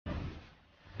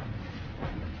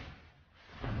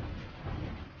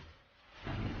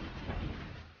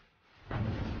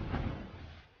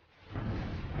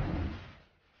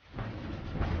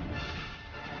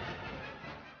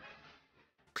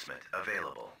unit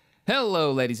available.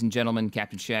 Hello, ladies and gentlemen.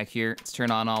 CaptainShack here. Let's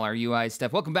turn on all our UI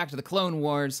stuff. Welcome back to the Clone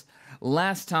Wars.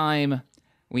 Last time,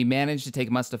 we managed to take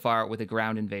Mustafar with a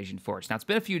ground invasion force. Now, it's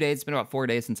been a few days. It's been about 4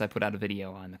 days since I put out a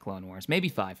video on the Clone Wars. Maybe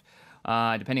 5,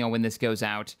 depending on when this goes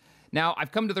out. Now,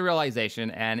 I've come to the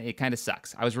realization, and it kind of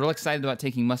sucks. I was real excited about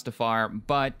taking Mustafar,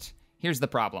 but here's the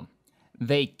problem.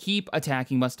 They keep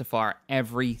attacking Mustafar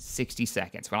every 60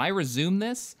 seconds. When I resume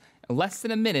this, less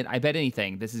than a minute, I bet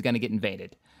anything, this is going to get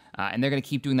invaded. And they're going to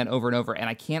keep doing that over and over, and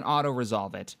I can't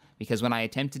auto-resolve it, because when I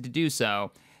attempted to do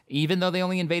so, even though they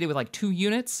only invaded with like 2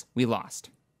 units, we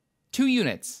lost. 2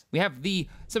 units. We have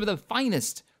some of the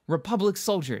finest Republic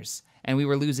soldiers, and we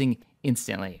were losing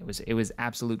instantly. It was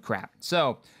absolute crap.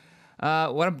 So,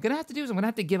 what I'm going to have to do is I'm going to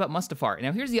have to give up Mustafar.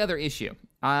 Now, here's the other issue.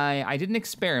 I did an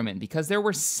experiment, because there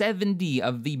were 70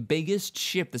 of the biggest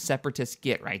ship the Separatists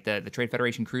get, right? The Trade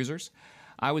Federation cruisers.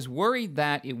 I was worried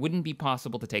that it wouldn't be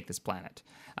possible to take this planet.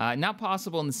 Not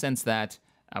possible in the sense that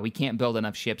we can't build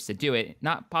enough ships to do it.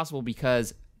 Not possible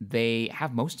because they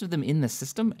have most of them in the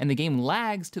system, and the game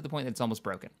lags to the point that it's almost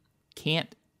broken.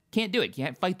 Can't do it.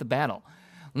 Can't fight the battle.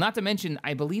 Not to mention,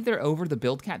 I believe they're over the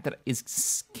build cap that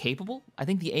is capable. I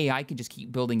think the AI can just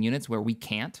keep building units where we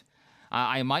can't.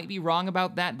 I might be wrong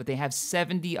about that, but they have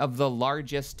 70 of the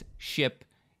largest ship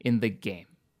in the game.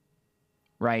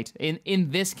 Right? In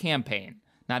this campaign.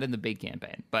 Not in the big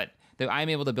campaign, but that I'm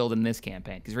able to build in this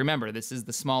campaign. Because remember, this is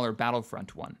the smaller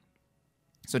Battlefront one.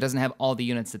 So it doesn't have all the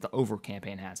units that the Over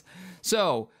campaign has.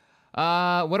 So, what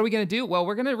are we going to do? Well,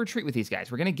 we're going to retreat with these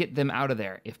guys. We're going to get them out of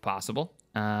there, if possible.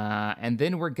 And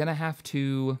then we're going to have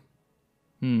to...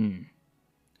 Yeah,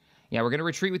 we're going to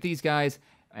retreat with these guys,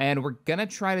 and we're going to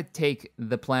try to take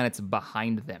the planets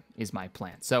behind them, is my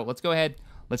plan. So let's go ahead.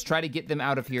 Let's try to get them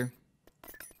out of here.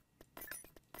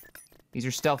 These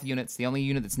are stealth units. The only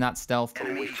unit that's not stealth.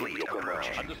 Enemy fleet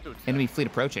approaching. Understood, sir. Enemy fleet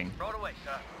approaching. Throw it away,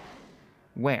 sir.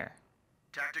 Where?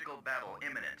 Tactical battle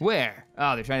imminent. Where?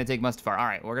 Oh, they're trying to take Mustafar. All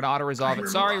right, we're going to auto-resolve it.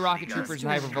 Sorry, rocket Hypervelocity troopers and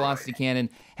guns hyper-velocity cannon.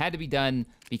 Had to be done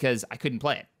because I couldn't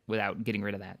play it without getting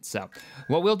rid of that. So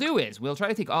what we'll do is we'll try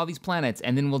to take all these planets,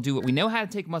 and then we'll do it. We know how to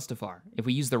take Mustafar. If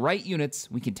we use the right units,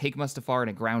 we can take Mustafar in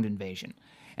a ground invasion.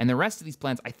 And the rest of these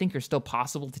planets, I think, are still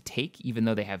possible to take, even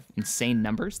though they have insane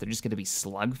numbers. They're just going to be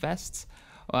slugfests,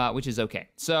 which is okay.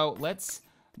 So let's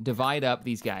divide up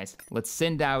these guys. Let's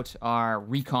send out our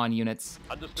recon units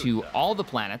to all the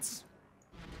planets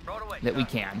that we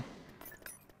can.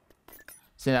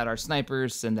 Send out our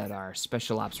snipers, send out our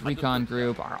special ops recon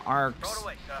group, our arcs.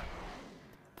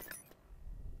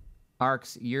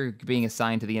 Arcs, you're being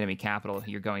assigned to the enemy capital.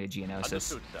 You're going to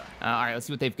Geonosis. All right, let's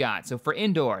see what they've got. So for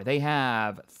ENDOR, they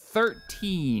have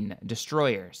 13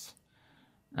 destroyers.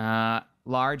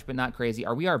 Large, but not crazy.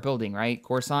 We are building, right?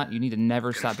 Coruscant, you need to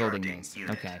never stop building these.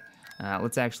 Okay.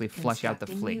 Let's actually flush out the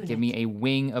fleet. Give me a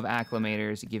wing of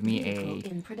acclimators. Give me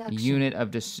a unit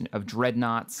of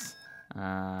dreadnoughts.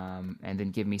 And then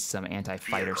give me some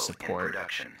anti-fighter support.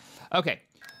 Okay.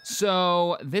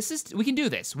 So we can do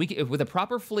this. With a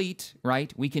proper fleet,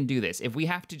 right? We can do this. If we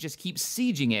have to just keep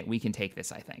sieging it, we can take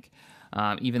this, I think.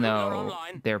 Even though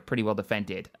they're pretty well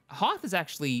defended. Hoth is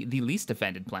actually the least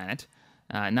defended planet.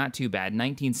 Not too bad.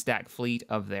 19 stack fleet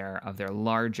of their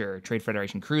larger Trade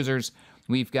Federation cruisers.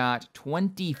 We've got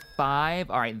 25.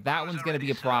 All right, that one's going to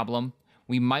be a problem.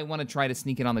 We might want to try to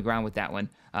sneak it on the ground with that one.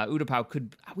 Utapau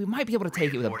we might be able to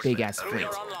take it with a big-ass fleet.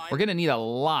 We're going to need a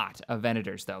lot of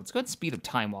Venators, though. Let's go ahead and speed up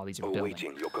time while these are building,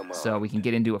 so we can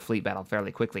get into a fleet battle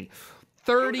fairly quickly.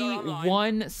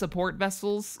 31 support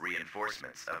vessels.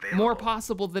 Reinforcements available. More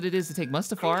possible than it is to take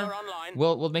Mustafar.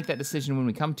 We'll make that decision when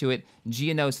we come to it.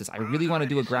 Geonosis. I really want to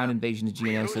do a ground invasion of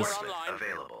Geonosis.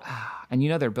 Available. And you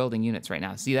know they're building units right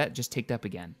now. See, that just ticked up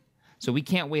again. So we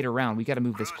can't wait around. We got to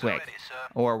move this quick.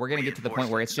 Or we're going to get to the point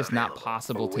where it's just not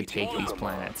possible to take these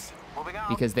planets.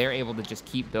 Because they're able to just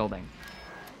keep building.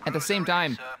 At the same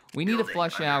time, we need to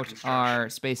flush out our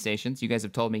space stations. You guys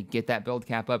have told me, get that build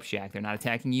cap up, Shack. They're not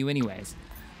attacking you anyways.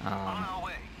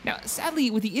 Now, sadly,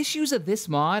 with the issues of this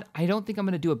mod, I don't think I'm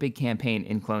going to do a big campaign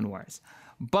in Clone Wars.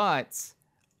 But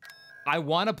I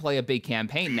want to play a big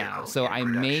campaign now, so I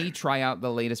may try out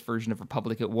the latest version of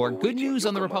Republic at War. Good news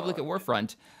on the Republic at War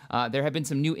front. There have been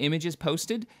some new images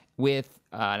posted with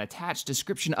an attached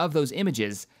description of those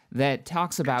images that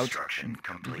talks about,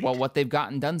 well, what they've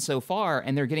gotten done so far,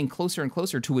 and they're getting closer and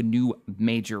closer to a new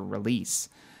major release.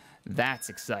 That's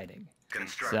exciting.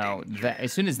 So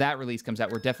as soon as that release comes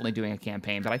out, we're definitely doing a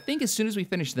campaign. But I think as soon as we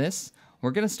finish this,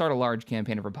 we're going to start a large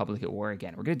campaign of Republic at War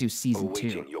again. We're going to do Season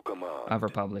 2 of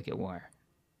Republic at War.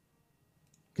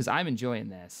 Because I'm enjoying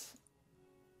this.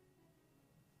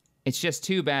 It's just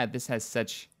too bad this has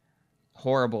such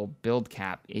horrible build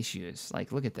cap issues.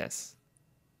 Like, look at this.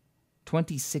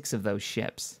 26 of those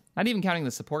ships. Not even counting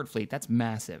the support fleet. That's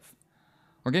massive.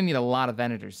 We're going to need a lot of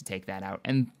Venators to take that out.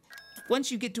 And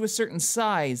once you get to a certain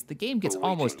size, the game gets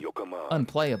almost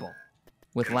unplayable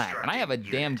with lag. And I have a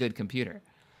damn good computer.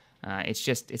 It's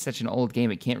such an old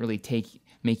game, it can't really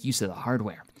make use of the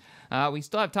hardware. We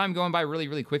still have time going by really,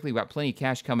 really quickly. We've got plenty of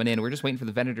cash coming in. We're just waiting for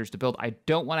the Venators to build. I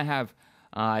don't want to have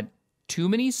too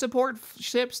many support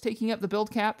ships taking up the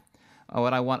build cap.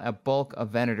 And I want a bulk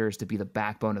of Venators to be the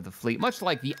backbone of the fleet, much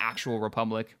like the actual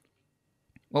Republic.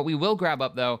 What we will grab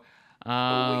up, though,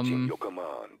 Awaiting your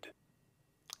command.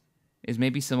 is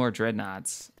maybe some more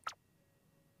dreadnoughts.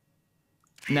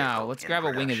 No, let's grab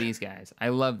a wing of these guys. I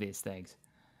love these things.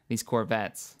 These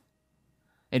corvettes.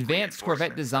 Advanced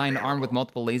corvette design armed with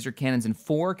multiple laser cannons and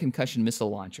 4 concussion missile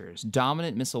launchers.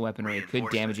 Dominant missile weaponry could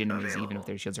damage enemies even if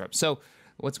their shields are up. So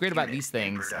what's great about these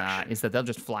things is that they'll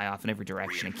just fly off in every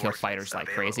direction and kill fighters like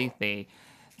crazy.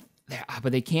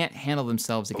 But they can't handle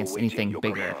themselves against anything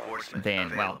bigger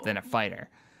than a fighter.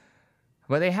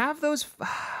 But they have those.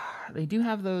 They do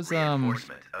have those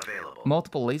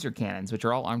multiple laser cannons, which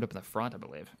are all armed up in the front, I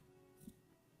believe.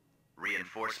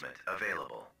 Reinforcement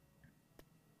available.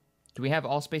 Do we have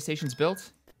all space stations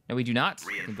built? No, we do not.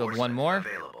 We can build one more.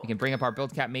 We can bring up our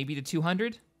build cap maybe to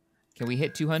 200. Can we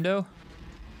hit 200?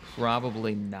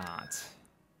 Probably not.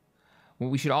 Well,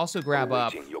 we should also grab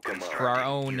up, for our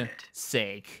own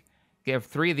sake, we have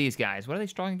 3 of these guys. What are they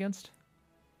strong against?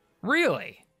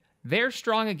 Really? They're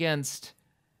strong against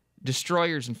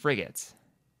destroyers and frigates.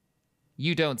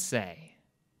 You don't say.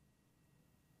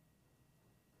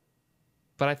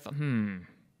 But I'm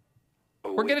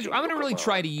gonna really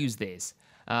try to use these.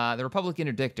 The Republic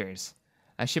Interdictors,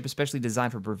 a ship especially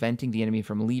designed for preventing the enemy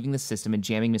from leaving the system and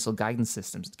jamming missile guidance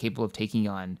systems, capable of taking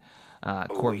on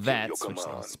corvettes, which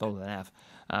they'll spell with an F,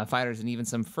 fighters, and even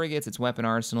some frigates. Its weapon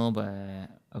arsenal,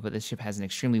 but this ship has an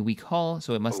extremely weak hull,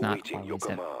 so it must not always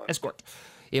have escort.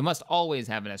 It must always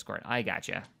have an escort. I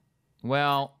gotcha.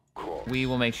 Well, we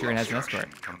will make sure it has an escort.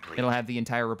 It'll have the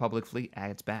entire Republic fleet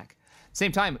at its back.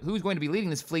 Same time, who's going to be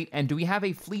leading this fleet, and do we have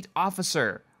a fleet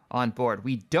officer on board?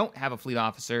 We don't have a fleet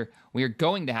officer. We are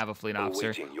going to have a fleet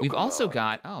officer. We've also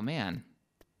got, oh man.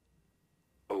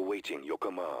 Awaiting your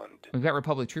command. We've got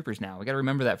Republic troopers now. We got to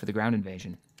remember that for the ground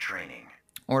invasion. Training.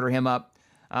 Order him up.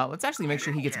 Let's actually make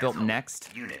sure he gets built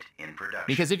next. Unit in production.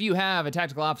 Because if you have a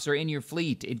tactical officer in your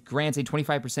fleet, it grants a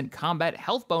 25% combat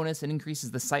health bonus and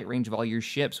increases the sight range of all your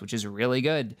ships, which is really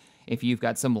good if you've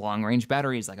got some long-range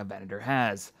batteries like a Venator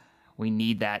has. We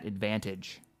need that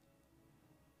advantage.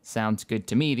 Sounds good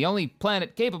to me. The only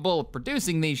planet capable of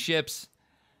producing these ships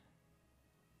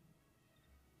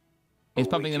is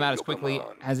pumping them out as quickly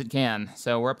as it can.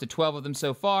 So we're up to 12 of them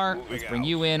so far. Let's bring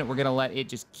you in. We're going to let it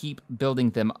just keep building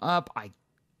them up. I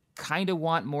kind of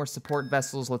want more support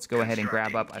vessels. Let's go ahead and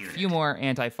grab up a few more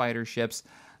anti-fighter ships.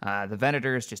 The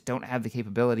Venators just don't have the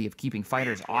capability of keeping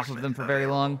fighters off of them for very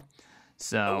long.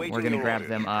 So we're going to grab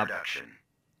them up.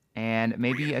 And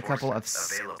maybe a couple of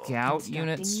scout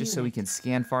units just so we can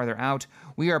scan farther out.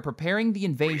 We are preparing the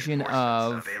invasion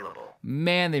of...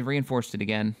 Man, they've reinforced it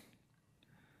again.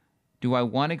 Do I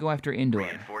want to go after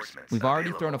ENDOR? We've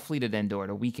already thrown a fleet at ENDOR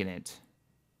to weaken it.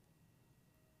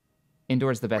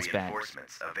 ENDOR's the best bet.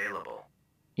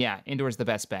 Yeah, ENDOR's the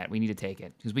best bet. We need to take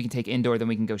it. Because we can take ENDOR, then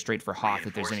we can go straight for Hoth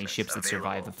if there's any ships that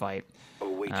survive the fight.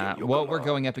 What we're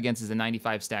going up against is a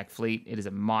 95 stack fleet. It is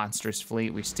a monstrous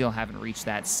fleet. We still haven't reached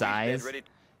that size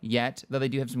yet, though they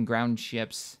do have some ground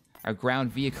ships, or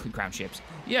ground ships.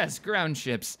 Yes, ground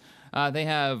ships. They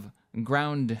have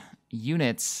ground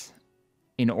units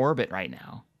in orbit right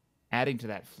now, adding to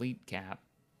that fleet cap,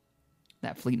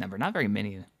 that fleet number. Not very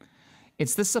many.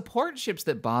 It's the support ships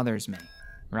that bothers me,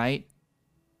 right?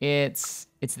 It's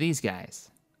these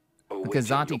guys, the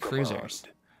Kazanti cruisers.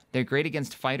 They're great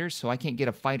against fighters, so I can't get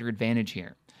a fighter advantage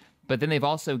here. But then they've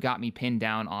also got me pinned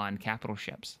down on capital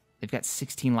ships. They've got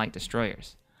 16 light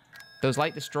destroyers. Those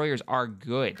light destroyers are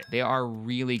good. They are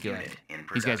really good.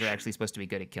 These guys are actually supposed to be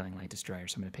good at killing light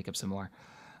destroyers, so I'm going to pick up some more.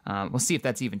 We'll see if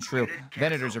that's even true.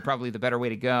 Venators are probably the better way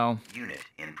to go. Unit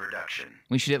in production.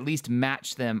 We should at least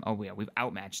match them. Oh, yeah, we've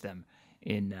outmatched them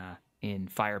in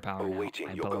firepower now,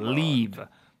 I believe.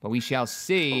 But we shall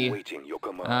see.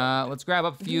 Let's grab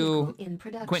up a few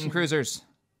Quentin cruisers.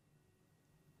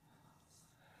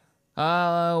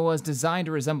 Was designed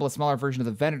to resemble a smaller version of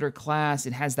the Venator class.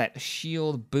 It has that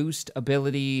shield boost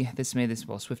ability. This made this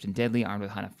swift and deadly, armed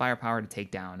with enough firepower to take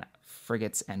down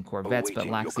frigates and corvettes, but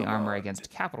lacks the armor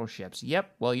against capital ships.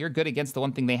 Yep, well, you're good against the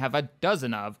one thing they have a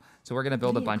dozen of, so we're going to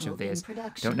build a bunch of these.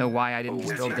 Don't know why I didn't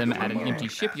just build them at an empty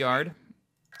shipyard.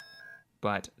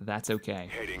 but that's okay.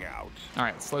 Heading out. All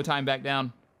right, slow time back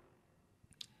down.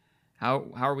 How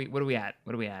are we? What are we at?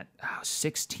 What are we at? Oh,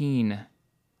 16.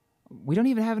 We don't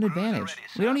even have an advantage.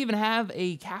 We don't even have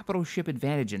a capital ship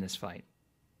advantage in this fight.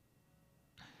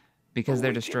 Because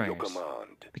they're Awaiting your destroyers.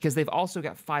 command. Because they've also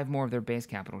got 5 more of their base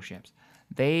capital ships.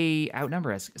 They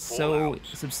outnumber us so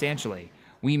substantially.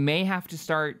 We may have to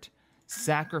start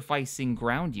sacrificing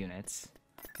ground units.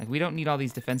 Like, we don't need all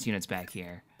these defense units back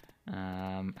here.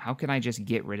 How can I just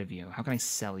get rid of you? How can I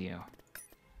sell you?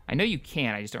 I know you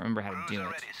can, I just don't remember how to do it.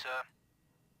 Ready, sir.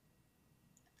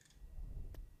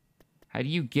 How do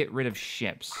you get rid of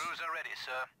ships? Cruiser ready,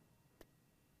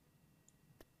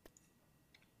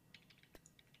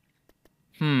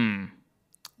 sir.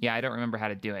 Yeah, I don't remember how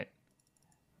to do it.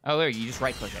 Oh, there, you just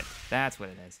right-click it. That's what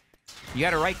it is. You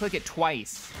gotta right-click it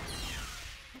twice.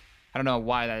 I don't know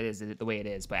why that is the way it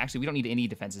is, but actually we don't need any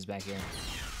defenses back here.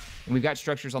 And we've got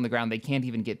structures on the ground. They can't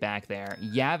even get back there.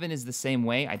 Yavin is the same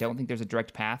way. I don't think there's a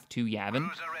direct path to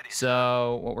Yavin.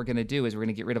 So what we're gonna do is we're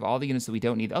gonna get rid of all the units that we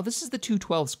don't need. Oh, this is the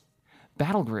 212's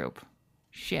battle group.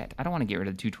 Shit, I don't want to get rid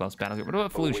of the 212's battle group. What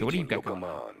about Felucia? What do you got going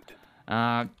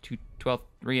on? 212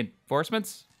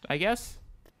 reinforcements, I guess?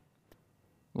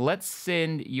 Let's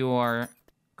send your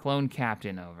clone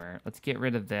captain over. Let's get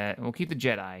rid of that. We'll keep the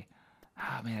Jedi.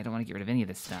 Oh, man, I don't want to get rid of any of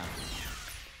this stuff.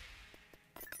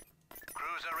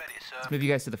 Cruiser ready, sir. Let's move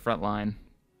you guys to the front line.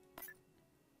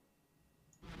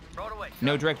 Right away, sir.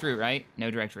 No direct route, right? No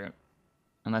direct route.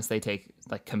 Unless they take,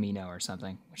 like, Camino or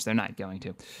something, which they're not going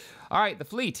to. All right, the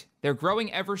fleet. They're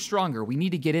growing ever stronger. We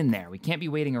need to get in there. We can't be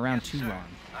waiting around too long.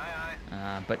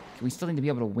 Aye, But we still need to be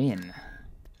able to win.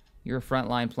 You're a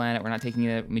frontline planet. We're not taking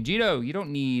it. Megiddo, you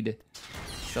don't need...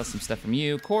 Sell some stuff from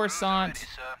you. Coruscant.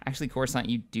 Actually, Coruscant,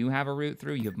 you do have a route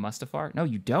through. You have Mustafar. No,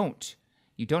 you don't.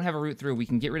 You don't have a route through. We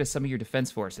can get rid of some of your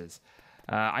defense forces.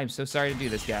 I'm so sorry to do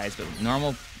this, guys, but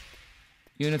normal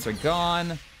units are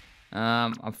gone.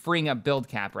 I'm freeing up build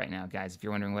cap right now, guys, if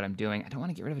you're wondering what I'm doing. I don't want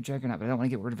to get rid of a Juggernaut, but I don't want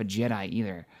to get rid of a Jedi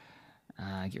either.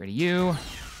 Get rid of you.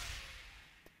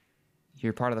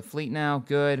 You're part of the fleet now.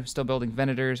 Good. Still building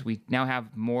Venators. We now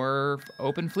have more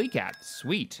open fleet cap.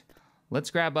 Sweet. Let's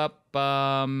grab up...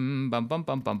 What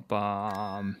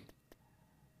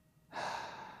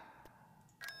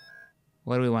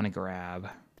do we want to grab?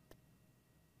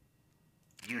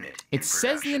 Unit It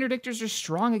says the interdictors are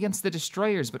strong against the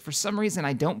destroyers, but for some reason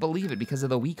I don't believe it because of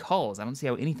the weak hulls. I don't see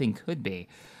how anything could be.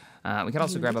 We can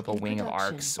also grab up a wing of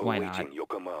arcs. Why not? Awaiting your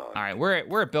command. All right,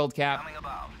 we're at build cap. coming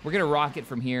about. We're gonna rock it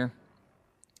from here.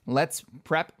 Let's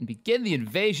prep and begin the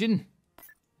invasion.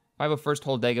 501st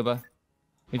hold Dagobah.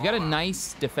 We've got a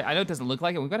nice defense. I know it doesn't look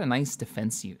like it. We've got a nice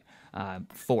defense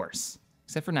force,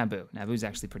 except for Naboo. Naboo's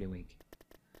actually pretty weak.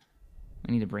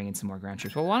 We need to bring in some more ground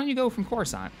troops. Well, why don't you go from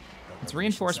Coruscant? Let's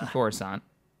reinforce from Coruscant.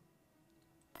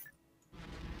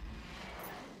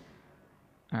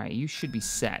 All right, you should be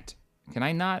set. Can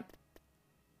I not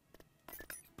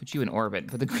put you in orbit?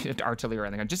 Put the artillery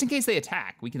on the ground, just in case they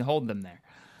attack. We can hold them there.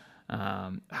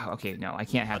 Okay, no, I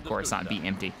can't have Coruscant be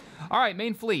empty. All right,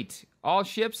 main fleet. All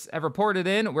ships have reported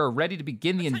in. We're ready to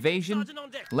begin the invasion.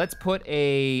 Let's put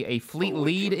a fleet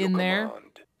lead in there.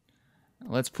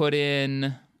 Let's put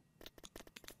in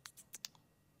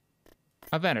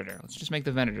a Venator. Let's just make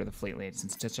the Venator the fleet lead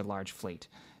since it's such a large fleet.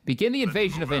 Begin the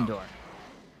invasion of Endor.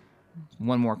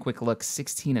 One more quick look.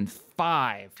 16 and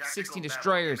 5. 16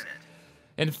 destroyers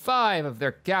and 5 of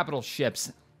their capital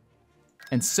ships.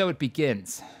 And so it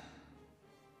begins.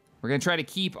 We're gonna try to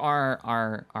keep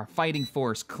our fighting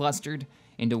force clustered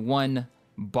into one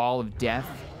ball of death.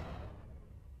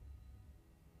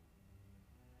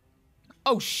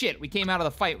 Oh shit, we came out of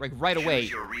the fight like right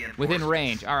away within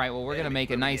range. All right, well, we're gonna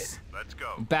make a nice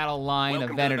battle line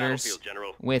of Venators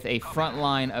with a front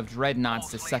line of Dreadnoughts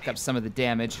to suck up some of the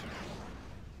damage.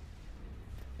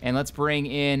 And let's bring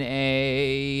in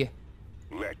a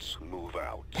Let's move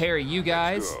out. pair of you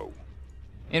guys. Let's go.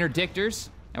 Interdictors,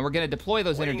 and we're gonna deploy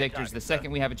those interdictors the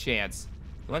second we have a chance.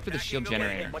 Go after the shield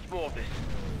generator. Much more of this.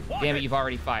 Damn it, you've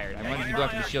already fired. I wanted you to go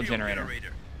after the shield generator.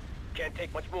 Can't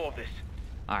take much more of this.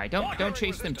 All right, don't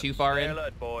chase them too far in.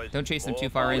 Don't chase them too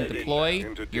far in.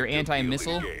 Deploy your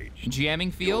anti-missile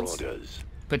jamming fields.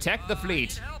 Protect the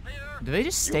fleet. Do they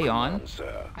just stay on?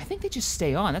 I think they just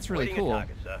stay on. That's really cool.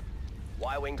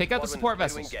 Take out the support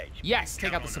vessels. Yes,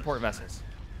 take out the support vessels.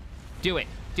 Do it.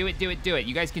 Do it, do it, do it.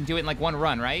 You guys can do it in like one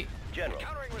run, right? General.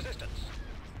 Countering resistance.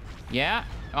 Yeah,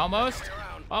 almost.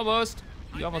 Almost.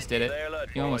 You almost did it.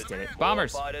 You almost did it.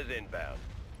 Bombers. Fighters inbound.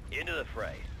 Into the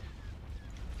fray.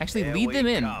 Actually, Here lead we them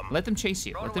in. come. Let them chase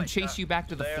you. Right Let them away, chase sir. you back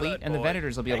to the Stay fleet, alert, and the boys.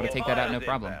 Venators will be able to take that out no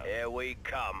problem. Here we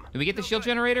come. Did we get the shield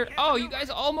generator? Oh, you guys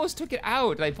almost took it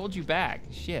out, and I pulled you back.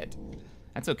 Shit.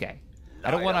 That's okay. I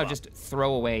don't want to just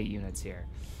throw away units here.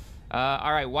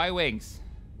 All right, Y-Wings.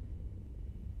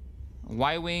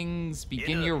 Y-Wings,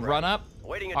 begin Into your the fray. run-up.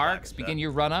 Waiting Arcs, attack, begin sir.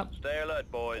 your run-up. Stay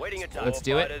alert, boys. Waiting attack. Let's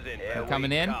do it. Fighters in. We're Here coming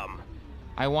we in. come.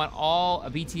 I want all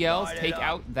BTLs Light it take up.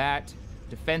 out that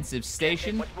defensive Can't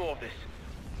station take much more of this.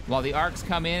 while the Arcs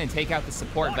come in and take out the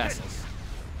support Watch it. vessels.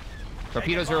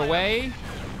 Torpedoes are away.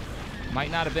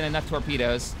 Might not have been enough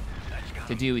torpedoes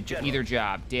to do either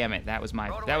job. Damn it, that was my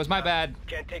bad.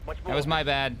 Can't take much more. That was of my this.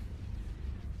 bad.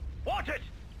 Watch it.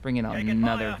 Bring in Taking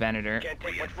another fire. Venator. Can't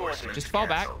take much more of this. Just fall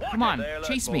back. Watch Come it. on, Stay alert,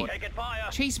 chase me. boys. Taking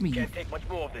fire. Chase me. Can't take much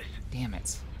more of this. Damn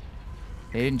it.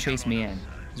 They didn't chase me in.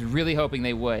 I was really hoping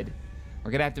they would.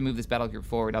 We're gonna have to move this battle group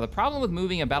forward. Now the problem with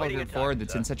moving a battle Waiting group attack, forward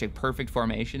that's in sir. such a perfect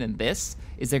formation and this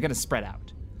is they're gonna spread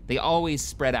out. They always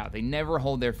spread out. They never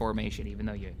hold their formation, even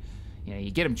though you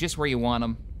get them just where you want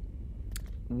them.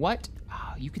 What?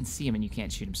 Oh, you can see them and you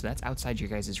can't shoot them, so that's outside your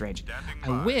guys' range.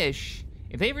 I wish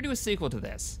if they ever do a sequel to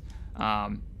this,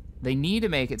 they need to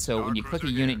make it so when you click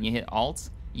a unit and you hit Alt,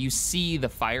 you see the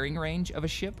firing range of a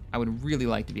ship. I would really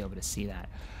like to be able to see that.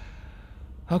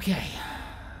 Okay.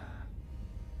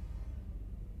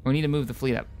 We need to move the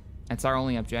fleet up. That's our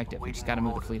only objective. We just gotta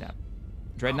move the fleet up.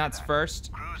 Dreadnoughts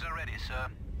first. Cruiser ready, sir.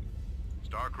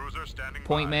 Star Cruiser standing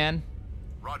Point by. man.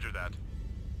 Roger that.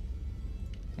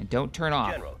 And don't turn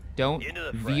off. General, Don't into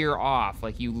the fray. veer off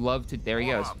like you love to. There he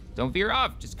Warm goes. up. Don't veer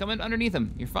off. Just come in underneath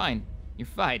him. You're fine. You're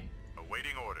fine.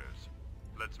 Awaiting orders.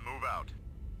 Let's move out.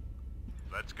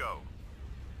 Let's go.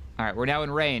 All right, we're now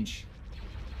in range.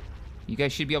 You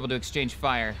guys should be able to exchange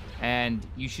fire, and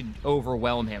you should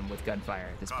overwhelm him with gunfire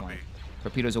at this Copy. point.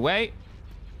 Torpedoes away.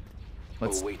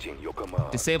 Let's Awaiting your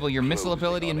command. disable your missile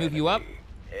ability and move you up.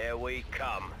 Here we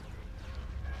come.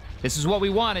 This is what we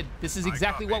wanted. This is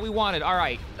exactly what we wanted. All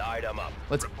right, Light 'em up.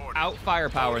 let's Reporting. out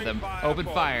firepower them. Open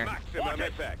fire. Watch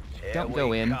it. Here Don't we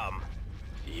go in. come.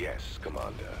 Yes,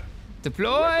 Commander.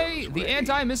 Deploy the ready.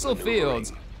 anti-missile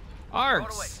fields. Right away,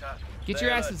 Arcs, sir. get Stay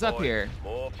your alert, asses up boys. here.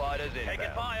 More fighters in. Taking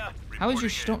fire. How is your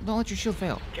Reporting don't let your shield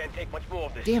fail? Can't take much more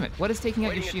of this. Damn it! What is taking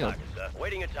out your Waiting shield? attackers, sir.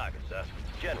 Waiting attackers, sir.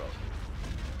 General.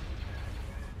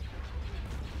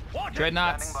 Watch it.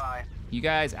 Dreadnoughts. Standing by. You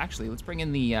guys, actually, let's bring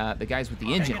in the guys with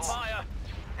the engines. Taking fire.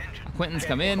 Quentin's Can't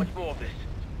come take in. much more of this.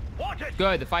 Watch it.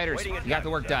 Good, the fighters. Waiting You got the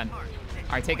work attackers, done. sir.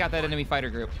 All right, take out that enemy fighter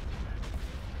group.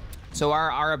 So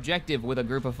our objective with a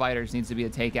group of fighters needs to be to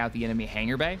take out the enemy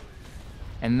hangar bay,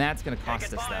 and that's going to cost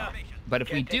Taking us though. fire. But if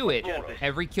we Can't take do much it, more of this.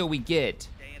 every kill we get,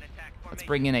 let's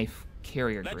bring in a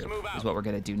carrier Let's group. move out. Is what we're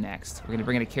going to do next. We're going to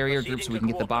bring in a carrier group so we can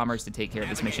get the Proceeding to bombers to take care of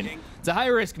this mission. It's a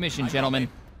high-risk mission, gentlemen.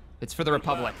 It's for the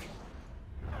Republic.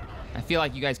 I feel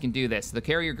like you guys can do this. The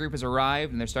carrier group has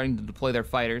arrived, and they're starting to deploy their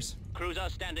fighters. Cruiser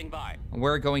standing by.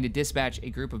 We're going to dispatch a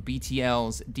group of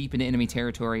BTLs deep into enemy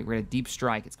territory. We're going to deep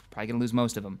strike. It's probably going to lose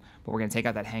most of them, but we're going to take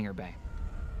out that hangar bay.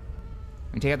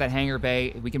 We're going to take out that hangar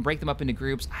bay. We can break them up into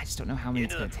groups. I just don't know how many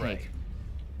it's Into going to the fray. take.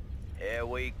 Here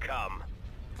we come.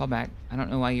 Fall back. I don't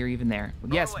know why you're even there.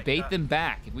 Yes, away, bait sir. them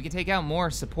back. If we can take out more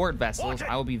support vessels, Watch it.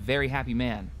 I will be very happy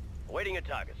man. Waiting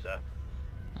attackers, sir.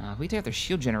 If we take out their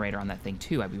shield generator on that thing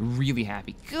too, I'd be really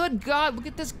happy. Good God, look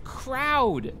at this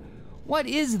crowd. What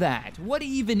is that? What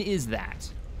even is that?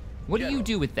 What do you General.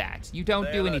 do with that? You don't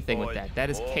Stay do alert, anything with boys. that. That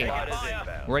is More chaos. fighters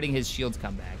inbound. We're letting his shields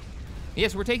come back.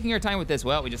 Yes, we're taking our time with this.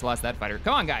 Well, we just lost that fighter.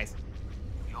 Come on, guys.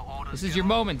 This is your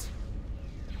moment.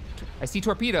 I see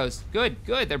torpedoes. Good,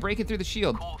 good. They're breaking through the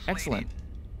shield. Excellent.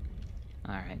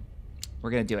 All right.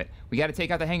 We're going to do it. We got to take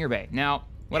out the hangar bay. Now,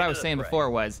 what I was Into the saying fray. before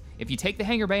was, if you take the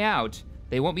hangar bay out,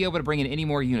 they won't be able to bring in any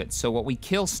more units. So what we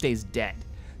kill stays dead.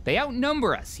 They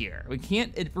outnumber us here. We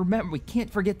can't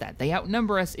forget that. They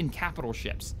outnumber us in capital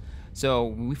ships.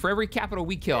 So for every capital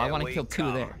we kill, I Here want to we kill 2 of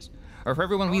come. theirs. Or for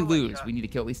everyone we lose, we need to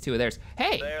kill at least 2 of theirs.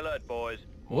 Hey, Stay alert, boys.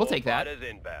 We'll More take that. fighters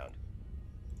inbound.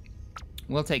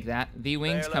 we'll take that.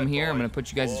 V-Wings, Stay come alert, here. I'm boys. going to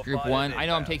put you guys as More group fighters 1. I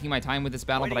know I'm inbound. taking my time with this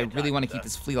battle, but I Waiting really want to attack,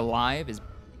 keep sir. this fleet alive as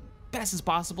best as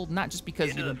possible. Not just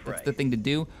because Into the that's fray. the thing to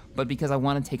do, but because I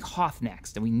want to take Hoth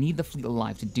next, and we need the fleet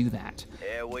alive to do that.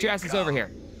 Here we Get your asses over come.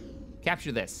 here.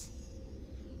 Capture this.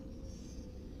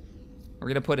 We're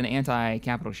going to put an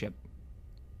anti-capital ship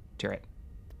turret.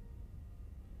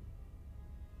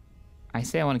 I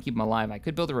say I want to keep them alive. I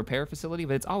could build a repair facility,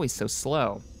 but it's always so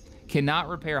slow. Cannot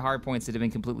repair hard points that have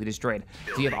been completely destroyed.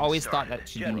 So you have always thought that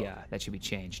should be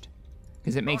changed,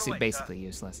 because it makes it basically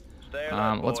useless. Stay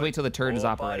alert, Let's boys. wait till the turret is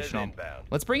More fighters operational. inbound.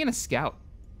 Let's bring in a scout.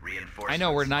 I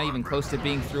know we're not even close to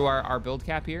being through our build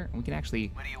cap here, and we can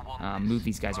actually move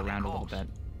these guys around a little bit.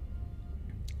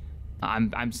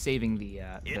 I'm saving the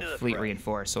fleet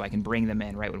reinforced so I can bring them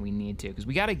in right when we need to, because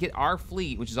we got to get our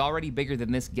fleet, which is already bigger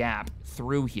than this gap,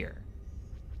 through here,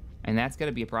 and that's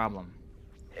gonna be a problem.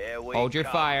 Here we Hold your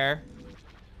come. fire.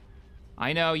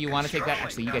 I know you want to take that.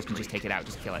 Actually, you guys can just take it out.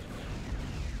 Just kill it.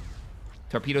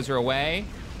 Torpedoes are away.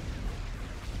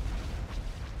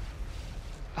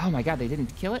 Oh my god, they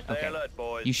didn't kill it? Stay Okay. alert,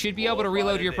 boys. You should be able to More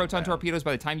reload fighters your proton inbound. torpedoes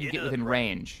by the time you get Into within the fray.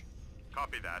 range.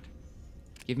 Copy that.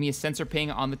 Give me a sensor ping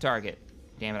on the target.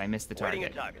 Damn it, I missed the Waiting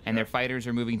target. at target, And sir. their fighters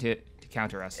are moving to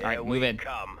counter us. All right, Here move we in.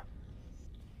 Come.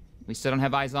 We still don't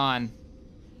have eyes on.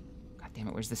 God damn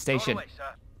it, where's the station? Away, sir.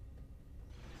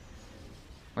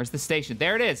 Where's the station?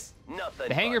 There it is. Nothing.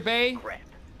 The hangar but bay crap.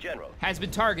 General, has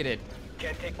been targeted.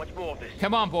 can't take much more of this.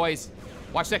 Come on, boys.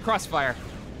 Watch that crossfire.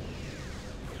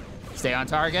 Stay on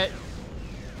target.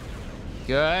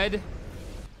 Good.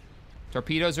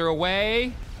 Torpedoes are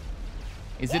away.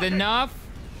 Is it enough?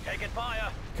 Taking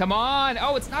fire. Come on.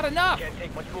 Oh, it's not enough. Can't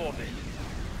take much more of this.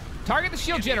 Target the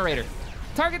shield generator.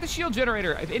 Target the shield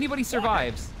generator if anybody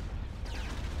survives.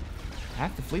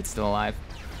 Half the fleet's still alive.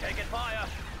 Taking fire.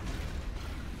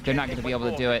 They're not going to be able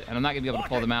to do it, and I'm not going to be able to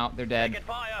pull them out. They're dead. Taking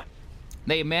fire.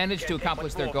 They managed to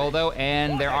accomplish their goal, though,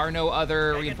 and there are no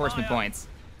other Taking reinforcement fire. points.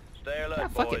 Stay alert, Yeah,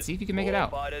 fuck it. boys. See if you can make it More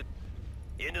out. fighters.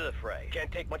 Into the fray.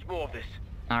 Can't take much more of this.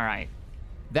 All right.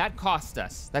 That cost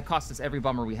us. That cost us every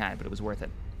bomber we had, but it was worth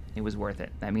it. It was worth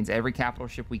it. That means every capital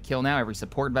ship we kill now, every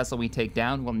support vessel we take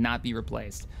down will not be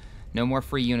replaced. No more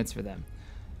free units for them.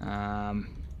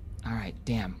 All right,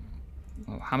 damn.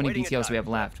 Well, how many Waiting BTLs do we at have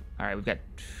left? All right, we've got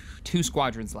 2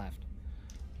 squadrons left.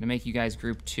 I'm gonna make you guys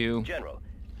group 2. General.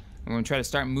 We're gonna try to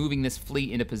start moving this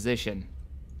fleet into position.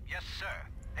 Yes, sir.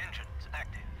 Engines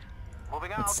active.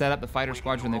 Moving out. Let's set up the fighter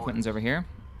squadron, the Quintons over here.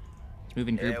 Let's move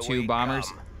in group Here 2 we bombers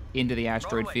come. into the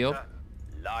asteroid away, field. sir.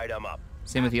 Light them up.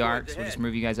 Same with the Asteroids arcs. We'll ahead. just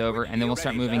move you guys over, and then we'll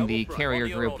start moving the carrier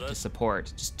group to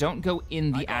support. Just don't go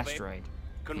in the I copy. asteroid.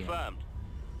 Confirmed.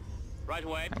 Right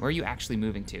away. All right, where are you actually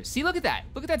moving to? See, look at that.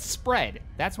 Look at that spread.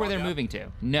 That's where they're Roger. moving to.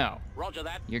 No. Roger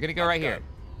that. You're going to go right here.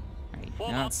 All right.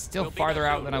 Form No, up. it's still We'll be farther there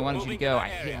out soon. than I wanted you to Moving go. to I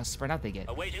that hate area. how spread out they get.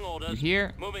 Awaiting orders. You're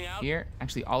here. Moving out. Here.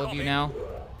 Actually, all of you Copy. now,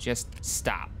 just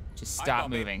stop. Just I stop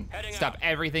copy. moving. Heading Stop out.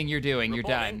 everything you're doing. You're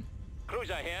Reporting. done.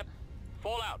 Cruiser here.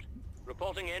 Fall out.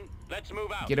 Reporting in. Let's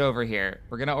move out. Get over here.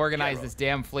 We're going to organize General. this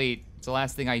damn fleet. It's the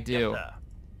last thing I do. Yes, sir.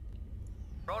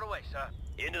 Right away, sir.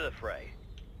 Into the fray.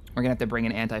 We're going to have to bring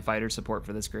in anti-fighter support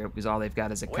for this group because all they've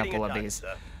got is a Waiting couple at of target, these.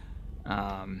 sir.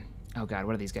 Oh, God,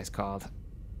 what are these guys called?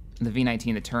 The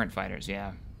V-19, the turret fighters,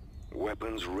 yeah.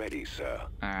 Weapons ready, sir.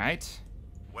 All right.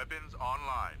 Weapons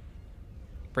online.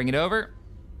 Bring it over.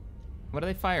 What are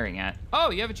they firing at?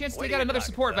 Oh, you have a chance to take Waiting out at another target,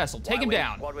 support sir. vessel. Take him Y-wing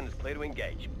down. Squadron is clear to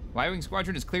engage. Y-wing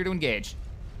squadron is clear to engage.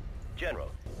 General.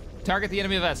 Target the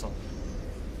enemy vessel.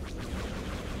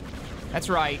 That's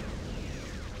right.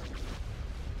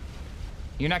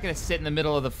 You're not going to sit in the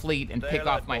middle of the fleet and Stay pick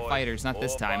alert, off my boys. fighters. Not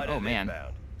this More time. fighters Oh, man.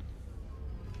 inbound.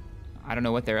 I don't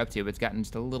know what they're up to, but it's gotten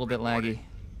just a little bit laggy.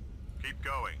 Keep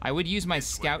going. I would use my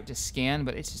scout to scan,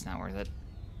 but it's just not worth it.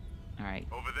 All right.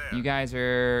 Over there. You guys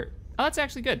are... Oh, that's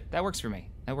actually good. That works for me.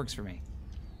 That works for me.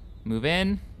 Move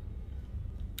in.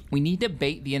 We need to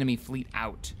bait the enemy fleet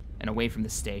out and away from the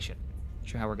station. Not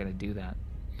sure how we're going to do that.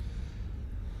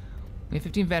 We have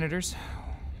 15 Venators.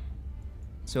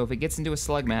 So if it gets into a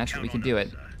slug match, we can do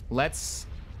it. Let's...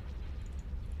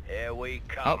 Here we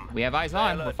Oh, come. we have eyes Stay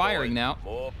on. alert, We're firing boys. now.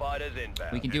 More fighters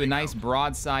inbound. We can do a nice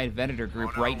broadside Venator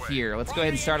group right here. Let's go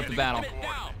ahead and start up the battle.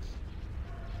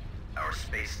 Our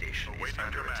space station is Awaiting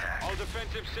under command. attack. All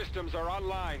defensive systems are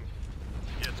online.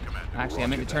 Yes, Commander. Actually, I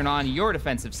meant to turn on your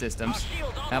defensive systems.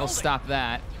 That'll stop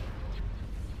that.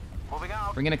 Moving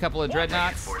out. Bring in a couple of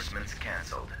dreadnoughts. Reinforcements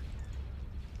canceled.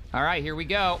 All right, here we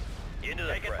go. Into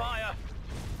the fray. Fire.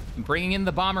 I'm bringing in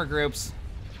the bomber groups.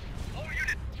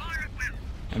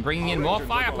 I'm bringing in more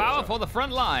firepower for the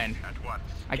front line. At once.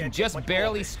 I can Can't just take much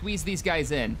barely more. squeeze these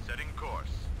guys in. Setting course.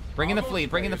 Bring in the Almost fleet,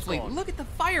 bring in the ready, fleet. it's on. Look at the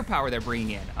firepower they're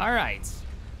bringing in. All right.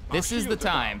 This is the shields are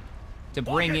down. time to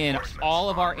bring in all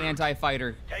of our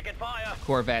anti-fighter Taking fire.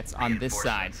 corvettes on this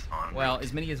side. Reinforcements en Well, route.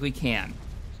 as many as we can.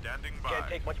 Standing Can't by.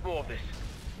 take much more of this.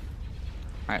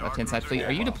 All right, left-hand side fleet.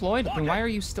 Are you deployed? Then why are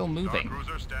you still Star moving?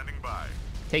 cruiser standing by.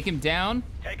 Take him down.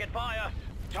 Taking fire.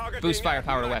 Targeting Boost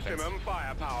firepower to at weapons. maximum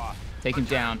firepower. Take him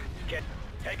down.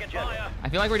 Taking fire. I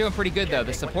feel like we're doing pretty good, though.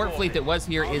 The support fleet that was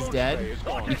here is dead.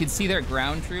 You can see their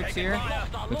ground troops here.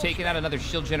 We've taken out another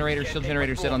shield generator. Shield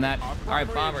generator sit on that. All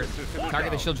right, bombers.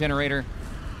 Target the shield generator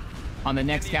on the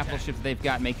next capital ship that they've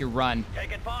got. Make your run.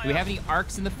 Taking fire. Do we have any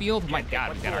arcs in the field? My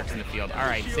God, we've got arcs in the field. All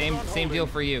right, same deal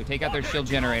for you. Take out their shield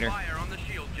generator. Fire on the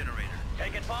shield generator.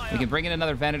 Taking fire. We can bring in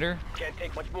another Venator. Can't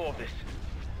take much more of this.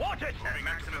 Watch it!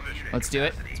 Let's do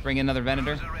it. Let's bring in another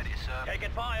Venator. Cruiser ready, sir. Taking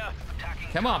fire! Attacking.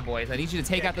 Come on, boys. I need you to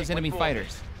take out those enemy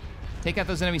fighters. Take out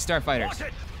those enemy starfighters. Watch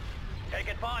it!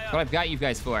 Taking fire! What I've got you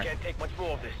guys for. Can't take much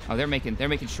more of this. Oh, they're making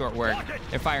short work.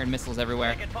 They're firing missiles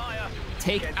everywhere. Taking fire!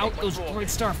 Take Can't out take those much more. great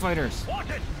starfighters. Watch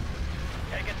it!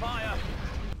 Taking fire!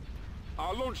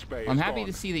 Our launch bay I'm is happy gone.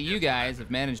 to see that you guys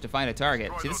have managed to find a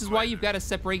target. See, this is why you've got to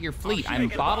separate your fleet. I'm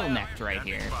bottlenecked right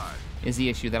here, is the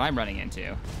issue that I'm running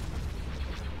into.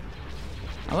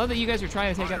 I love that you guys are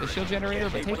trying to take out the shield generator,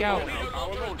 but take out... Torpedo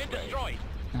launcher has been destroyed.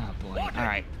 Oh, boy. All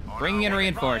right. Bringing in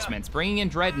reinforcements. Bringing in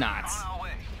dreadnoughts On our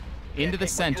way. into the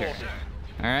center.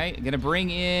 All right. Gonna bring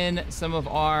in some of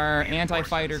our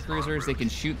anti-fighter cruisers. They can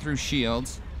shoot through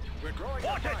shields. We're growing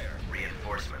on fire.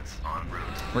 Reinforcements en route.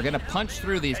 We're gonna punch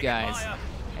through these guys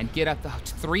and get up.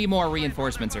 3 more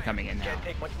reinforcements are coming in now Can't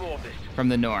take much more of this. from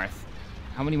the north.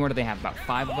 How many more do they have? About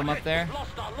 5 of them up there. We've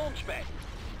lost our launch bay.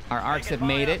 Our arcs have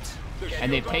made it,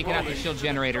 and they've taken out the shield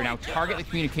generator. Now target the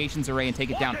communications array and take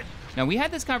it down. Now, we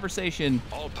had this conversation...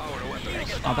 All power to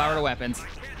weapons. All power to weapons.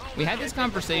 We had this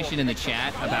conversation in the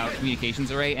chat about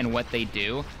communications array and what they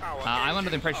do. I'm under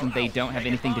the impression they don't have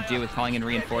anything to do with calling in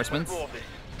reinforcements,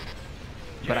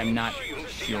 but I'm not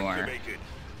sure.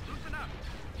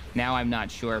 Now I'm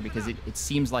not sure because it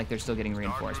seems like they're still getting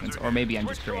reinforcements, or maybe I'm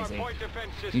just crazy. Point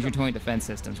defense Use your system. joint defense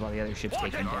systems while the other ships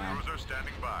take them down. Cruiser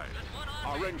standing by.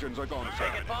 Our engines are gone, sir.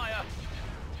 Taking fire!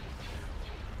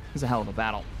 It was a hell of a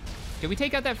battle. Did we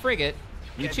take out that frigate?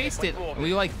 We chased it.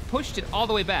 We like pushed it all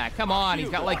the way back. Come on, he's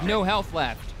got like no health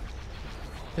left.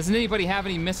 Doesn't anybody have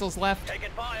any missiles left?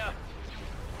 Taking fire!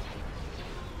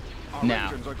 Our No,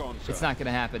 engines are gone, sir. it's not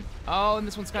gonna happen. Oh, and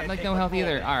this one's got like no health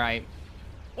either. All right,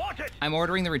 Watch it! I'm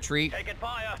ordering the retreat. Taking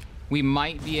fire! We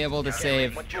might be able to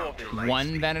save Much more of this.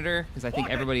 one Venator because I think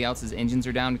everybody else's engines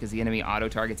are down because the enemy auto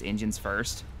targets engines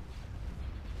first.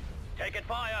 Taking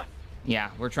fire! Yeah,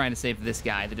 we're trying to save this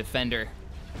guy, the defender.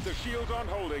 The shields on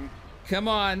holding. Come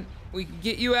on, we can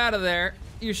get you out of there.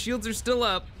 Your shields are still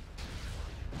up.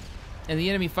 And the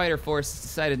enemy fighter force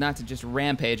decided not to just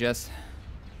rampage us.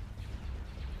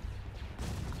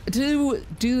 Do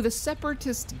the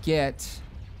Separatists get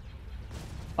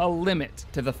a limit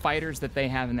to the fighters that they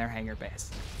have in their hangar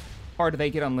base? Or do they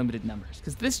get unlimited numbers?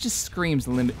 Because this just screams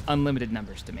unlimited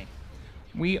numbers to me.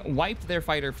 We wiped their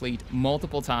fighter fleet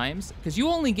multiple times, because you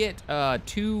only get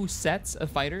 2 sets of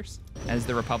fighters as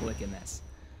the Republic in this.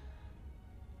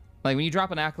 Like, when you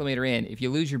drop an acclimator in, if you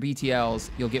lose your BTLs,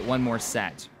 you'll get 1 more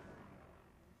set.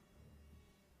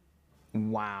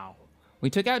 Wow. We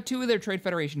took out 2 of their Trade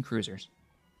Federation cruisers.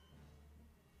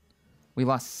 We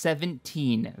lost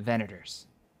 17 Venators.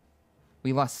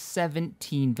 We lost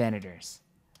 17 Venators.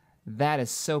 That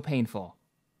is so painful.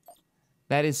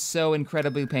 That is so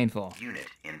incredibly painful. Unit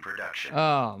in production.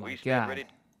 Oh my We stand god. ready.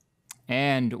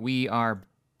 And we are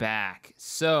back.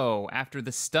 So, after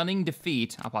the stunning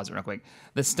defeat, I'll pause it real quick.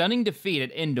 The stunning defeat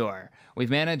at ENDOR, we've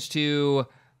managed to,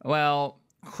 well,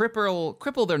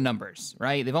 cripple their numbers,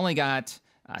 right? They've only got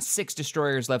 6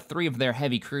 destroyers left, 3 of their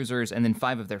heavy cruisers, and then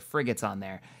 5 of their frigates on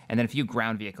there, and then a few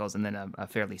ground vehicles, and then a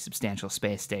fairly substantial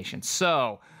space station.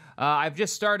 So, I've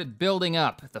just started building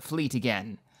up the fleet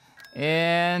again,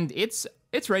 and it's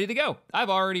ready to go. I've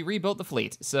already rebuilt the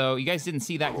fleet, so you guys didn't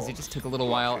see that because it just took a little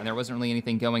while and there wasn't really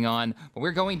anything going on, but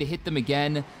we're going to hit them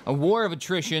again. A war of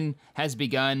attrition has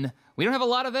begun. We don't have a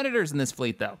lot of editors in this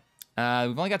fleet, though.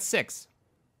 We've only got 6.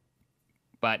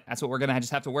 But that's what we're gonna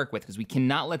just have to work with because we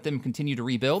cannot let them continue to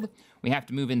rebuild. We have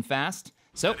to move in fast.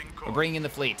 So we're bringing in the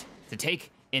fleet to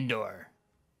take ENDOR.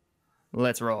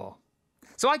 Let's roll.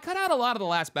 So I cut out a lot of the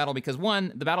last battle because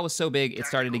 1, the battle was so big, it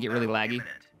started to get really laggy.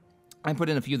 I put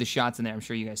in a few of the shots in there. I'm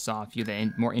sure you guys saw a few of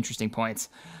the more interesting points.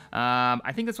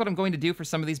 I think that's what I'm going to do for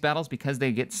some of these battles because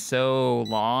they get so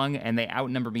long and they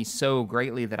outnumber me so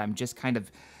greatly that I'm just kind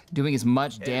of doing as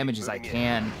much damage as I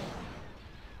can.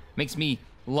 Makes me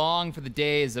long for the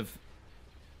days of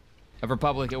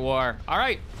Republic at war. All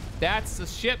right, that's the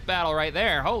ship battle right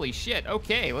there. Holy shit.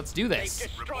 Okay, let's do They've this.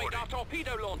 destroyed our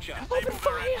torpedo launcher. Open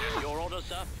fire! Your order,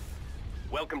 sir.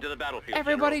 Welcome to the battlefield.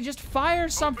 Everybody just fire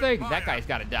something. That guy's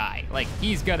gotta die. Like,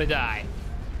 he's gonna die.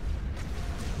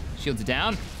 Shields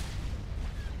down.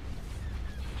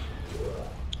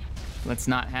 Let's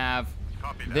not have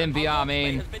them be our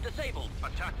main Has been disabled.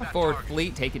 Attack that forward target.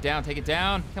 fleet. Take it down, take it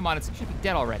down. Come on, it should be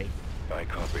dead already. I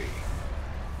copy.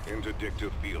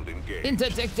 Interdictor field engaged.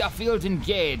 Interdictor field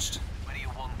engaged. Where do you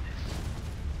want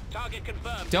this? Target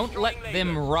confirmed. Don't let Destroying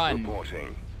them lasers. run.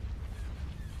 Reporting.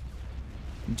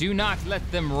 Do not let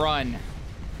them run.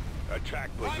 Attack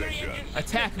Primary position. engine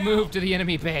Attack system move down. to the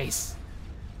enemy base.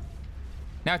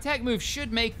 Now, attack moves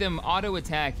should make them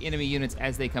auto-attack enemy units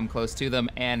as they come close to them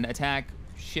and attack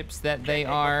ships that they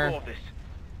are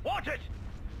Watch it!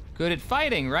 good at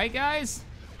fighting, right, guys?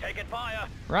 Taking fire.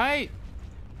 Right?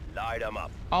 Light 'em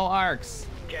up. All arcs.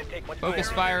 Can't take much Focus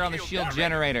more. fire on the shield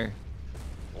generator.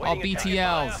 All Waiting attack.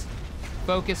 BTLs.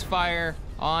 Focus fire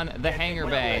on the hangar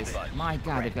one bays. away. My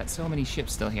God, they've got so many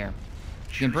ships still here.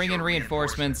 You can bring in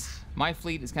reinforcements. My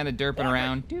fleet is kind of derping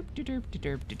around. Derp, derp, derp,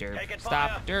 derp, derp. Taking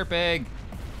Stop fire. derping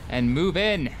and move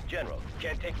in. General,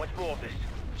 can't take much more of this.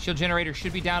 Shield generator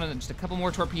should be down in just a couple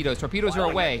more torpedoes. Torpedoes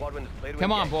are away.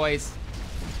 Come on, boys.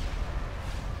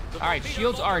 All right,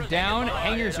 shields are down.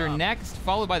 Hangars are next,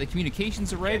 followed by the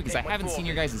communications array, because I haven't seen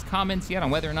your guys' comments yet on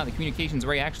whether or not the communications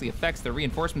array actually affects the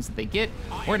reinforcements that they get.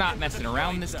 We're not messing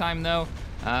around this time, though.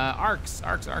 Arcs.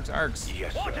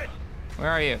 Yes, Watch sir. it! Where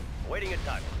are you? Waiting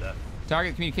attack, sir.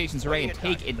 Target the communications array and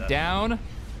take it down.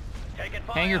 Taking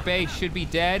fire. Hangar bay should be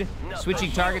dead.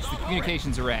 Switching targets to the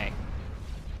communications array.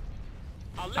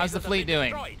 How's the fleet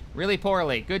doing? Really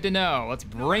poorly. Good to know. Let's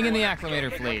bring in the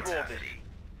acclimator fleet.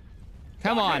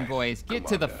 Come on, boys. Get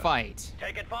to the fight.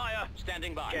 Taking fire.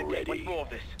 Standing by. Can't take much more of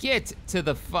this. Get to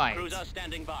the fight. Cruiser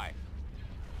standing by.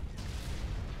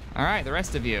 All right, the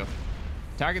rest of you.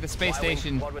 Target the space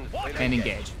station and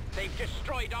engage. They've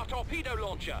destroyed our torpedo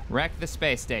launcher. Wreck the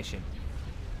space station.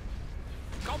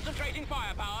 Concentrating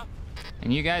firepower.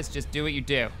 And you guys just do what you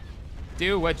do.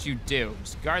 Do what you do.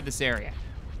 Just guard this area.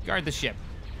 Guard the ship.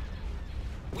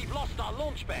 We've lost our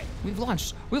launch bay. We've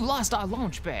lost our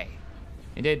launch bay.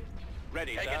 Indeed.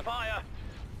 Ready, sir. Taking fire.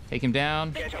 Take him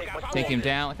down. They took out our Take him launchers.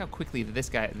 down. Look how quickly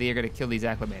they're gonna kill these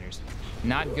acclimators.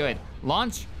 Not good.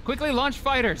 Launch. Quickly launch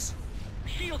fighters.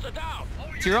 Shields are down.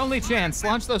 It's your only chance.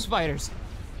 Launch those fighters.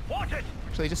 Watch it.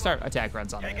 Actually, just start attack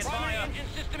runs on Taking this. fire. Engine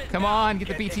system is Come down. on, get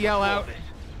the Can't take BTL much more out. of this.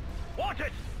 Watch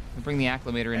it. Bring the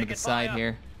acclimator into the Taking side fire.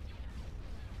 here.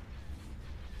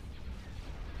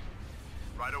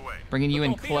 Right away. Bringing you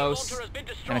in torpedo close, launcher has been and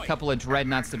a destroyed. couple of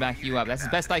dreadnoughts to back you up. That's the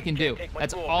best I can do.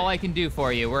 That's all I can do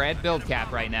for you. We're at build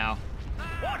cap right now.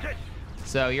 Watch it.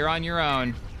 So you're on your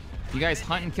own. You guys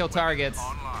hunt and kill targets.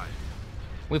 Online.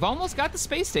 We've almost got the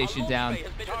space station down.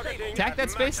 Attack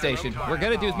that space station. We're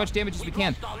gonna do as much damage as we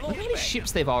can. Look how many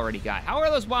ships they've already got. How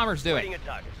are those bombers Waiting doing?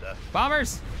 attack, sir.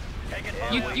 Bombers, Taking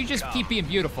fire. you just keep being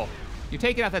beautiful. You're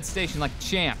taking out that station like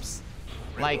champs.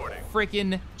 Like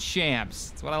freaking champs.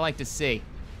 That's what I like to see.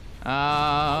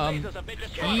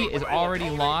 He is already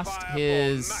lost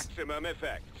his Maximum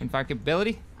effect. fire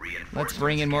capability. Let's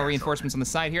bring in more reinforcements on the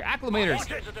side here. Acclimators,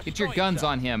 get your guns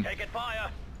on him. Taking fire.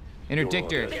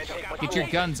 Interdictor, get your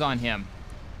guns on him.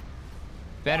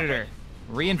 Venator,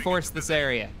 reinforce this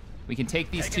area. We can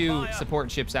take these two support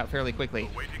ships out fairly quickly.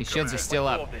 His shields are still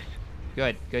More up. of this.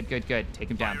 Good. Take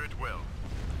him down. Fire at will.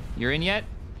 You're in yet?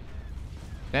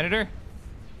 Venator?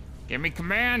 Give me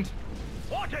command!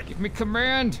 Watch it. Give me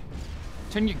command!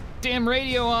 Turn your damn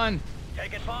radio on!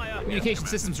 Taking fire. Communication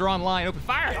systems are online. Open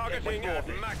fire! Targeting at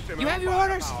maximum You have your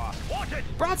orders! firepower. Watch it.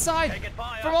 Broadside! Taking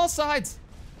fire. From all sides!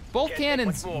 Both Can't take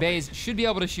cannons much more. bays should be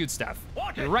able to shoot stuff.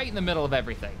 Watch You're it. right in the middle of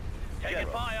everything. Taking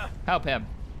fire. Help him.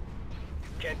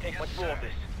 Can't take much more of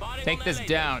this. Take this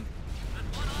down.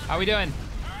 How are we doing?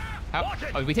 Watch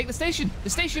it. Oh, we take the station. The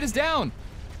station is down.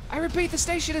 I repeat, the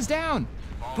station is down.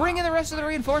 Bring in the rest of the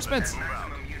reinforcements.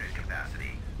 Maximum unit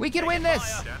capacity. We can win this.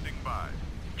 Standing by.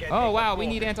 Can't Oh take wow, much we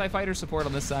more need of this. anti-fighter support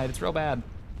on this side. It's real bad.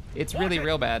 It's really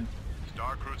real bad.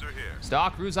 Star Cruiser here.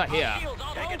 Star Cruiser here. Shields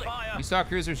aren't Taking holding. fire. You Star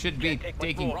Cruisers should be Can't take much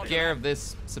taking more. care of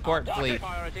this support fleet.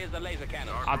 Priority is the laser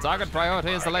cannon. Our target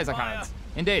priority is the laser cannons.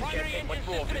 Indeed. Primary engine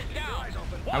system is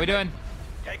down. How we doing?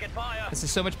 Taking fire. This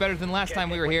is so much better than last time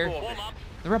we were here. Warm up.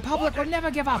 The Republic will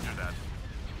never give up. That.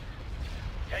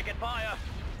 Taking fire.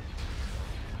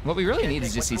 What we really need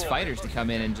is just these fighters to come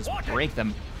in and just break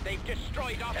them. They've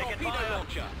destroyed our Taking torpedo fire.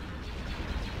 launcher.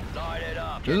 Light it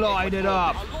up. Light it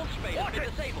up. Our launch bay has been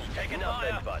disabled. Taking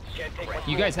fire. Can't take much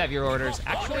You guys have your orders.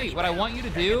 Actually, what I want you to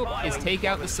do is take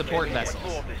out the support more vessels.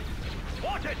 of this.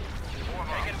 Watch it.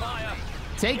 Taking fire.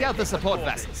 Take out the support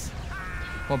vessels.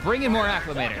 We'll bring in more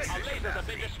acclimators. Our lasers have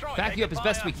been destroyed. Back you up as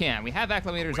best we can. We have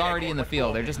acclimators already in the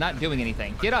field. They're just not doing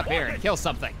anything. Get up here and kill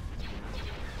something.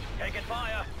 Taking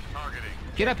fire. Targeting.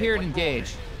 Get up here and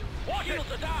engage. Watch it.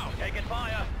 Shields are down. Taking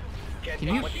fire. Can't Can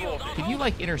take you much more of this. can you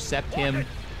like intercept him?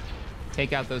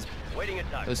 Take out those Waiting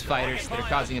attack. fighters that are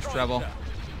causing us trouble.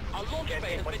 Our launch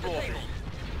bay has been disabled.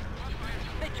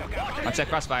 They took out Watch that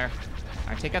crossfire. All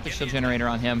right, take out the shield generator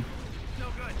on him.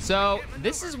 So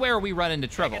this is where we run into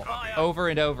trouble over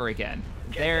and over again.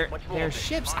 Their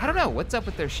ships, I don't know what's up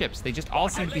with their ships. They just all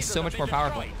seem to be so much more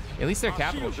powerful. At least they're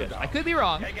capital ships. I could be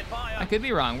wrong. Taking fire. I could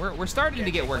be wrong. We're starting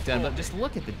to get work done, but just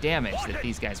look at the damage that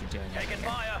these guys are doing right Taking here.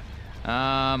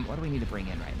 fire. What do we need to bring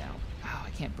in right now? Oh, I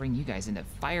can't bring you guys into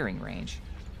firing range.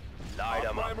 Light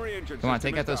 'em up. Primary engine Come on,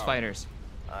 system take out is those down. fighters.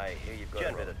 I hear you've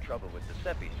got a bit of trouble with the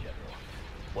Seppies, General.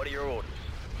 What are your orders?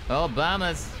 Oh,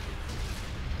 bombers.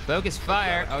 Focus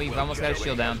fire. Oh, you've almost got his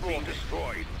shield down. Being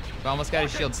destroyed. You've almost got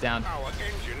his shields down. Our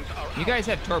engines are You guys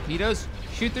have torpedoes?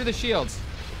 Shoot through the shields.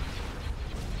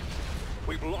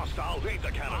 We've lost our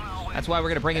laser cannons. That's why we're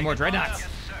gonna bring in more dreadnoughts. Yes,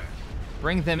 sir.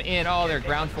 Bring them in. Oh, they're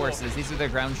ground forces. These are their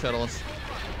ground shuttles.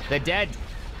 The dead.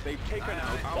 They've taken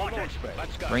out our launch bed.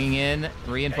 Let's go. Bringing in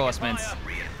reinforcements.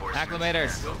 Reinforcements.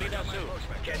 Acclimators. We'll be there soon.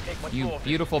 Can't take much You more.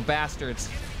 beautiful bastards.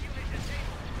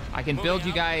 I can build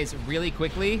you guys really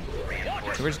quickly,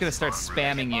 so we're just gonna start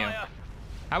spamming you.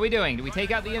 How we doing? Did we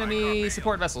take out the enemy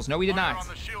support vessels? No, we did Fire not. on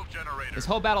the shield generator. This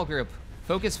whole battle group,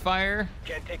 focus fire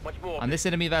Can't take much more. on this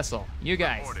enemy vessel. You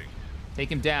guys, Reporting.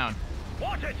 take him down.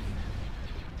 Watch it.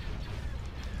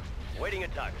 Waiting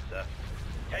at target, sir.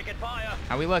 Taking fire.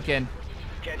 How we looking?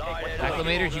 Can't take much more.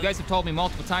 Acclimators, you guys have told me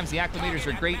multiple times the acclimators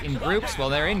are great in groups. Well,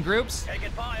 they're in groups,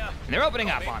 Taking fire. and they're opening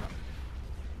up on them.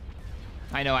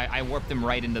 I know, I warped them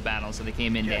right into battle, so they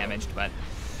came in damaged, but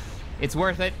it's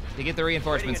worth it to get the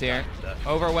reinforcements here.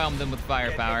 Overwhelm them with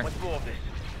firepower. Can't take much more of this.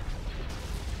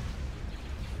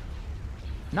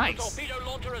 Nice. Torpedo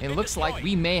launcher has It been looks like destroyed.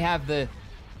 we may have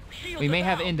Shields we may are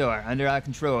have down. ENDOR under our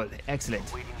control. Excellent.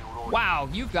 Wow,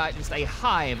 you've got just a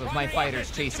hive of my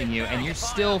fighters chasing you, and you're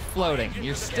still floating.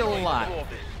 You're still More alive. of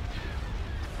this.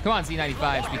 Come on,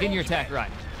 Z95s, begin your attack run.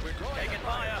 Taking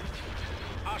fire.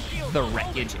 Our shields The are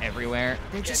wreckage everywhere.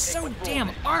 They're just so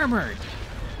damn armored.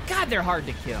 God, they're hard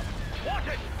to kill. Watch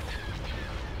it.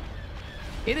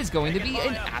 It is going to be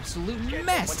an absolute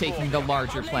mess taking the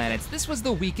larger planets. This was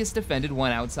the weakest defended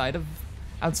one outside of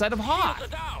shields are Hoth.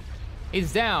 down.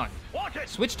 It's down. Watch it.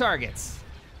 Switch targets.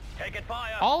 Taking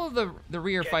fire. All of the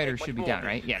rear fighters should be down,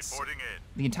 right? Yes. Reporting in.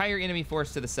 The entire enemy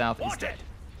force to the south is Watch dead. it.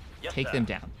 Yes, Take sir. them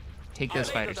down. Take those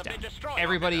Our lasers fighters have been down. destroyed.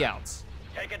 Everybody else,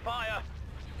 Taking fire.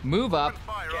 move up Open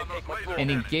fire on those take much laser more. and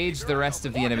cannons. engage the rest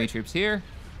of the enemy troops here.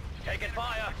 Taking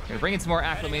fire. We're bringing some more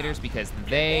acclimators because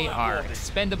they are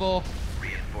expendable.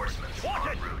 Reinforcements Watch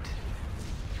en it. route.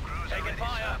 Crews Taking ready,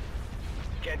 fire.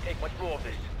 Can't take much more of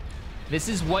this. This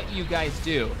is what you guys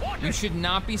do. You should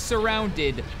not be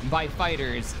surrounded by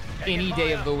fighters any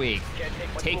day of the week. Can't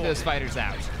take much Take more those of fighters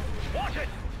out. this. Watch it.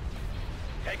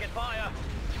 Taking fire.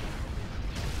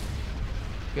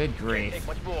 Good Can't grief. take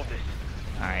much more of this.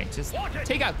 All right, just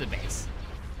take out the base.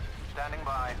 Standing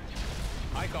by.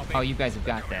 I copy. Oh, you guys have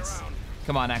got this.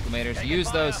 Come on, acclimators.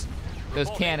 Use those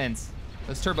cannons.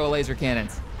 Those turbo laser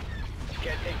cannons.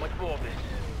 Can't take much more of this.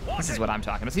 Watch This is it. what I'm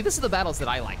talking about. See, this are the battles that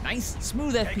I like. Nice,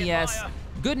 smooth FPS,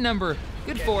 good number,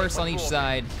 good force on each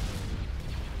side.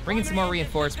 Bring in some more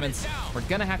reinforcements. We're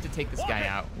gonna have to take this guy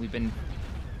out. We've been...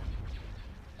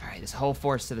 All right, this whole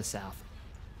force to the south.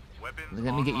 Weapons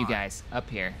Let me get you online. guys up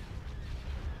here.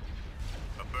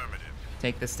 Affirmative.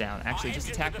 Take this down. Actually, just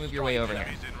attack, move your way over here.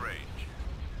 Enemies in range.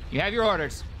 You have your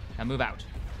orders. Now move out.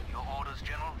 Your orders,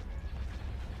 General.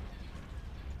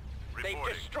 They've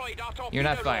Reporting. destroyed our torpedo You're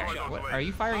not firing. launcher. What, are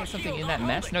you firing at something in that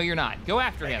mess? No, you're not. Go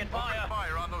after him. Taking fire. Open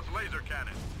fire on those laser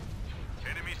cannons.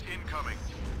 Enemies incoming.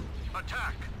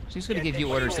 Attack. She's gonna give you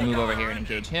orders to move over here and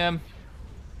engage him.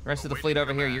 The rest of the fleet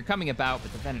over here, you're coming about,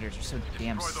 but the Venators are so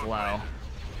damn slow.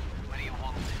 Where do you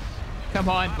want this? Come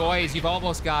on, boys. You've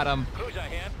almost got him. Cruiser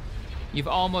here. You've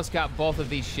almost got both of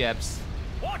these ships.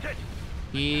 Watch it.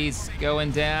 He's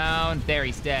going down. There,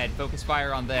 he's dead. Focus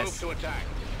fire on Move this. to attack.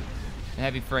 A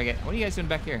heavy frigate. What are you guys doing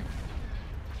back here?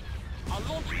 Our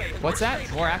launch bay has What's been that?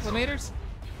 destroyed. More acclimators?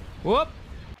 Whoop!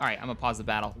 All right, I'm gonna pause the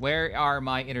battle. Where are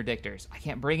my interdictors? I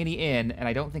can't bring any in, and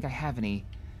I don't think I have any.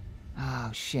 Oh,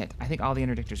 shit. I think all the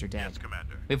interdictors are dead. Yes,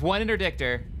 Commander. We have one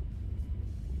interdictor.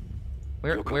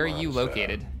 Where Your are you command, sir.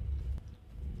 located?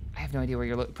 I have no idea where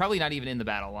you're probably not even in the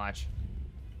battle watch.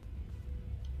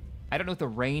 I don't know what the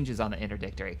range is on the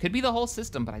interdictor. It could be the whole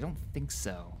system, but I don't think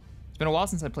so. It's been a while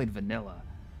since I played vanilla.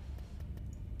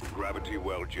 Gravity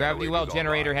well generator. Gravity well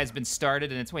generator has been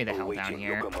started, and it's way the hell down Awaiting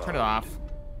here. your Turn it off.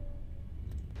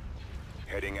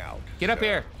 Heading out. Get up sir.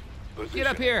 here. Get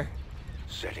up Position. here.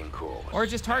 Setting course. Or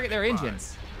just target their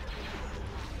engines.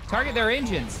 Target their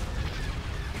engines.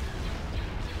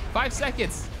 5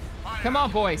 seconds. Come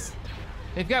on, boys.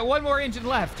 They've got one more engine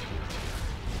left.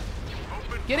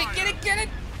 Open Get it, fire. get it, get it!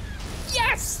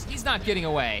 Yes! He's not getting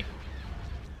away.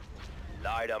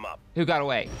 Light 'em up. Who got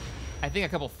away? I think a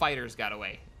couple fighters got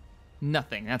away.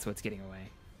 Nothing. That's what's getting away.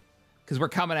 Because we're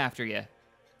coming after you.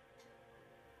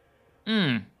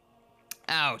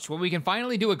 Ouch. Well, we can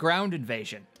finally do a ground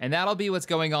invasion. And that'll be what's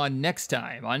going on next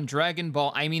time on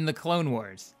the Clone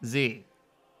Wars Z.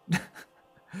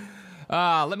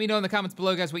 Let me know in the comments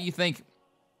below, guys, what you think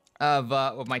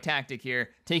of my tactic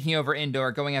here. Taking over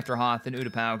Endor, going after Hoth and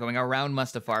Utapau, going around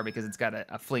Mustafar because it's got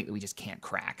a fleet that we just can't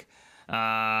crack.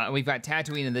 We've got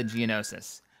Tatooine and then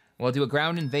Geonosis. We'll do a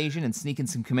ground invasion and sneak in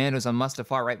some commandos on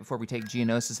Mustafar right before we take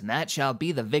Geonosis, and that shall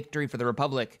be the victory for the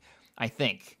Republic, I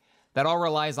think. That all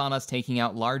relies on us taking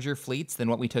out larger fleets than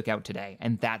what we took out today,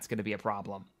 and that's going to be a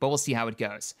problem. But we'll see how it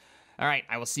goes. All right,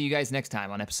 I will see you guys next time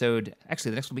on episode...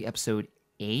 Actually, the next will be episode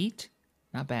 8?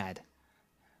 Not bad.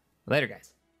 Later,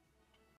 guys.